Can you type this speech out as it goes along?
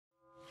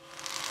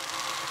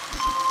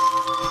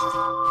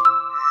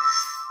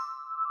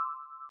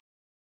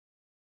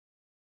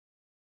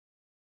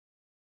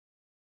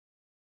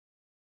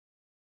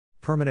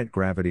Permanent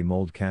gravity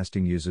mold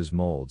casting uses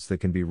molds that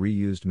can be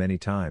reused many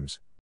times,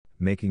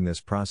 making this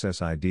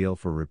process ideal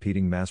for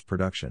repeating mass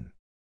production.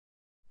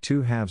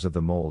 Two halves of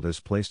the mold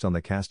is placed on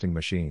the casting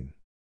machine.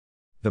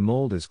 The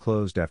mold is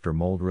closed after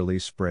mold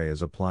release spray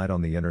is applied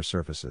on the inner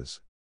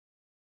surfaces.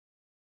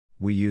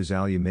 We use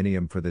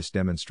aluminium for this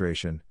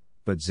demonstration,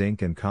 but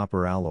zinc and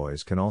copper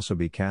alloys can also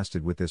be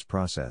casted with this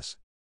process.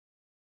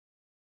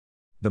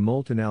 The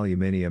molten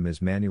aluminium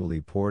is manually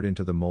poured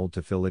into the mold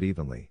to fill it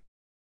evenly.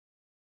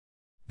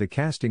 The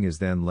casting is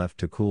then left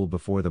to cool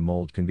before the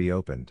mold can be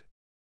opened.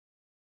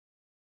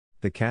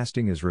 The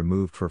casting is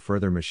removed for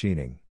further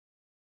machining.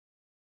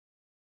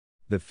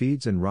 The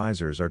feeds and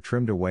risers are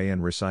trimmed away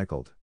and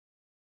recycled.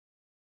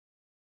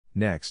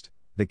 Next,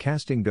 the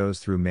casting goes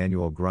through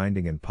manual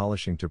grinding and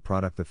polishing to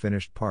product the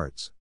finished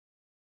parts.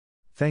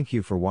 Thank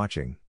you for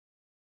watching.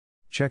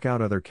 Check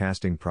out other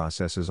casting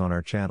processes on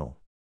our channel.